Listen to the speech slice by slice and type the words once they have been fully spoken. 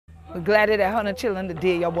We're glad that Hunter chilling the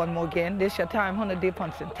day y'all one more again. This your time, Hunter Day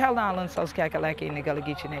Punson. Tell Island, South Kakalaki, in the Gullah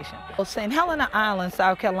Geechee Nation. Well, St. Helena Island,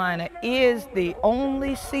 South Carolina, is the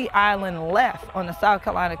only sea island left on the South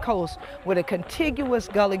Carolina coast with a contiguous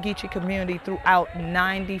Gullah Geechee community throughout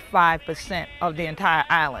 95% of the entire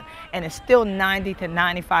island. And it's still 90 to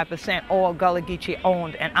 95% all Gullah Geechee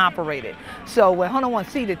owned and operated. So when Hunter want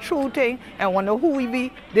to see the true thing and want to know who we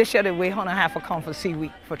be, this year the way Hunter have to come for see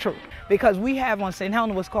week for truth. Because we have on St.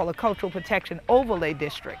 Helena what's called a Cultural Protection Overlay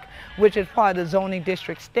District, which is part of the Zoning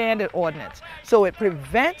District Standard Ordinance. So it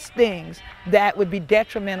prevents things that would be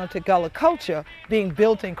detrimental to Gullah culture being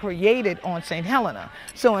built and created on St. Helena.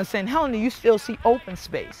 So in St. Helena, you still see open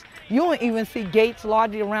space. You don't even see gates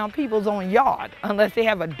largely around people's own yard unless they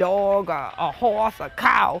have a dog, a horse, a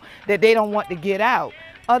cow that they don't want to get out.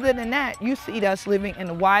 Other than that, you see us living in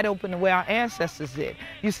the wide open the way our ancestors did.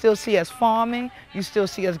 You still see us farming, you still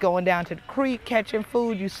see us going down to the creek, catching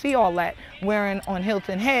food, you see all that wearing on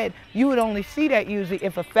Hilton Head. You would only see that usually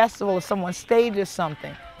if a festival or someone stages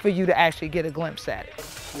something for you to actually get a glimpse at it.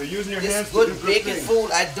 You're using your hands It's to good do good baking things.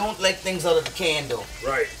 food. I don't like things out of the can though.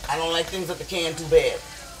 Right. I don't like things out the can too bad.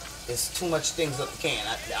 It's too much things out the can.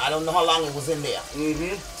 I don't know how long it was in there.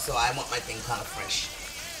 So I want my thing kind of fresh.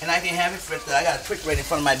 And I can have it fresh because I got a trick right in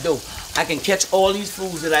front of my door. I can catch all these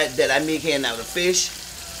foods that I make here now. The fish.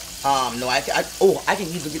 I can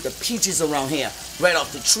even get the peaches around here right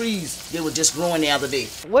off the trees. They were just growing the other day.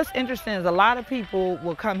 What's interesting is a lot of people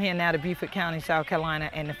will come here now to Beaufort County, South Carolina,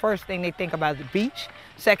 and the first thing they think about is the beach.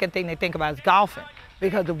 Second thing they think about is golfing,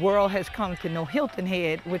 because the world has come to know Hilton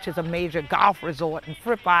Head, which is a major golf resort, and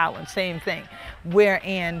Fripp Island, same thing.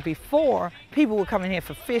 Wherein before, people were coming here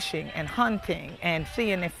for fishing and hunting and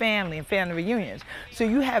seeing their family and family reunions. So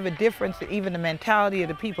you have a difference in even the mentality of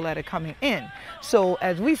the people that are coming in. So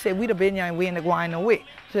as we say, we the Binyang, we in the Guayno way.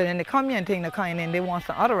 So then they come in, thing, they come in, they want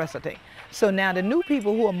some other rest of thing. So now the new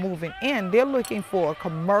people who are moving in, they're looking for a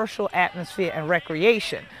commercial atmosphere and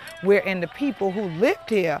recreation, wherein the people who lived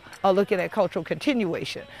here are looking at cultural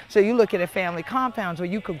continuation. So you look at family compounds where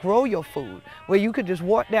you could grow your food, where you could just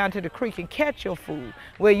walk down to the creek and catch your food,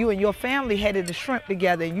 where you and your family headed to shrimp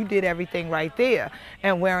together and you did everything right there.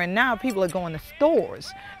 And wherein now people are going to stores.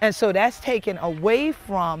 And so that's taken away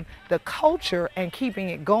from the culture and keeping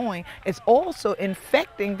it going. It's also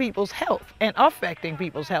infecting people's health and affecting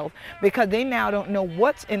people's health because they now don't know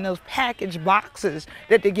what's in those packaged boxes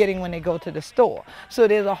that they're getting when they go to the store. So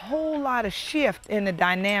there's a whole lot of shift in the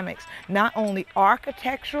dynamics, not only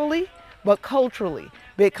architecturally, but culturally,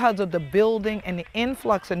 because of the building and the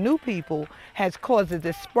influx of new people has caused the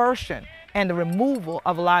dispersion and the removal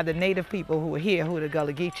of a lot of the native people who are here, who are the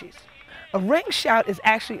Gullah Geechees. A ring shout is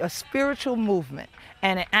actually a spiritual movement,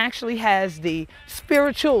 and it actually has the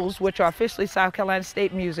spirituals, which are officially South Carolina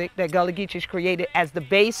state music that Gullah Geechees created, as the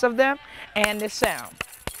base of them, and the sound.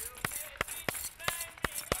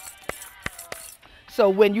 So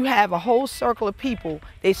when you have a whole circle of people,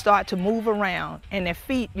 they start to move around, and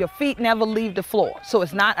your feet never leave the floor. So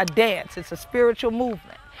it's not a dance, it's a spiritual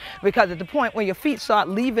movement. Because at the point when your feet start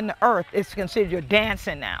leaving the earth, it's considered you're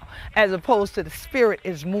dancing now, as opposed to the spirit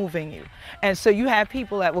is moving you. And so you have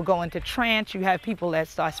people that will go into trance, you have people that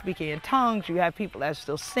start speaking in tongues, you have people that are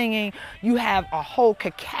still singing, you have a whole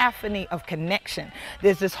cacophony of connection.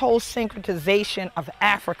 There's this whole syncretization of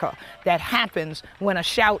Africa that happens when a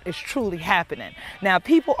shout is truly happening. Now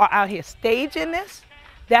people are out here staging this.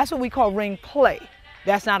 That's what we call ring play.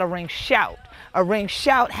 That's not a ring shout. A ring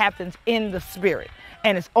shout happens in the spirit.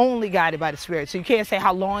 And it's only guided by the spirit. So you can't say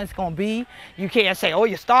how long it's going to be. You can't say, oh,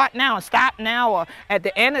 you start now and stop now, or at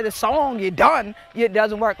the end of the song, you're done. It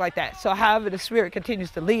doesn't work like that. So however the spirit continues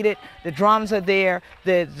to lead it, the drums are there,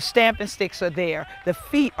 the stamping sticks are there, the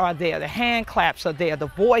feet are there, the hand claps are there, the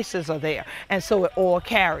voices are there. And so it all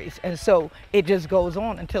carries. And so it just goes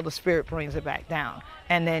on until the spirit brings it back down.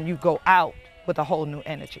 And then you go out with a whole new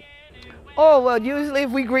energy. Oh, well, usually if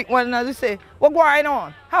we greet one another, say, what going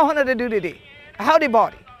on? How hunter to do today? Howdy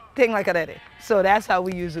body, thing like that. So that's how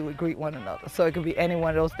we usually would greet one another. So it could be any one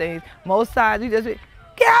of those things. Most times you just be,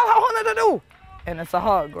 get out, how hunter to do? And it's a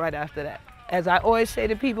hug right after that. As I always say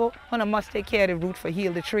to people, hunter must take care of the root for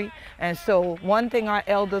heal the tree. And so one thing our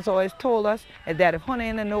elders always told us is that if hunter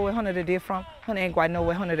ain't know where hunter to did from, hunter ain't going to know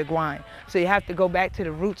where hunter to grind. So you have to go back to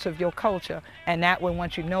the roots of your culture. And that way,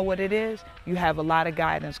 once you know what it is, you have a lot of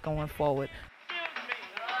guidance going forward.